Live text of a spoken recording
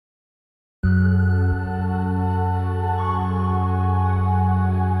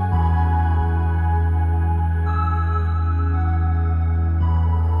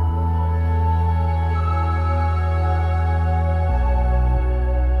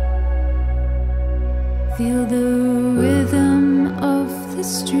Feel the rhythm of the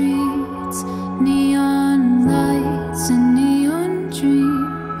streets, neon lights and neon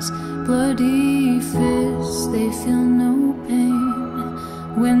dreams. Bloody fists, they feel no pain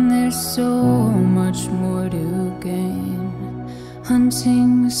when there's so much more to gain.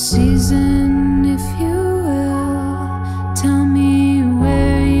 Hunting season, if you will, tell me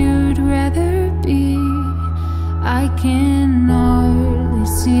where you'd rather be. I can hardly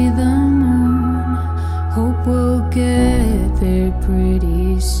see the moon, hope we'll get there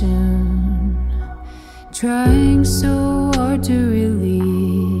pretty soon. Trying so hard to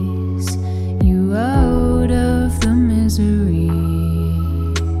release you out of the misery.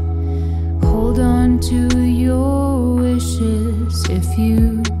 Hold on to your wishes if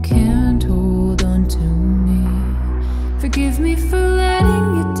you can't hold on to me. Forgive me for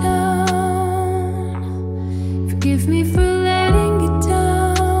letting you down. Forgive me for letting you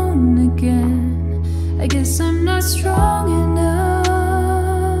down again. I guess I'm not strong enough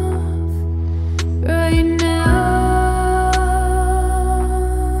right now.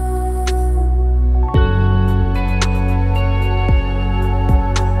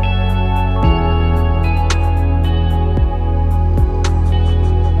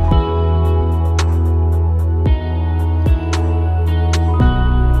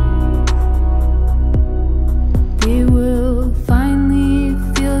 They will finally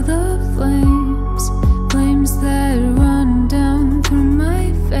feel the flames, flames that run down through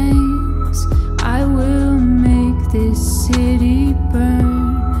my veins. I will make this city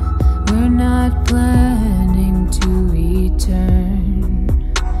burn. We're not planning to return.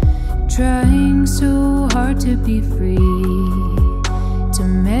 Trying so hard to be free, to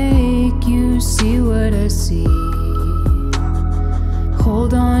make you see what I see.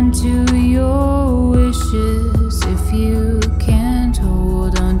 Hold on to your wishes if you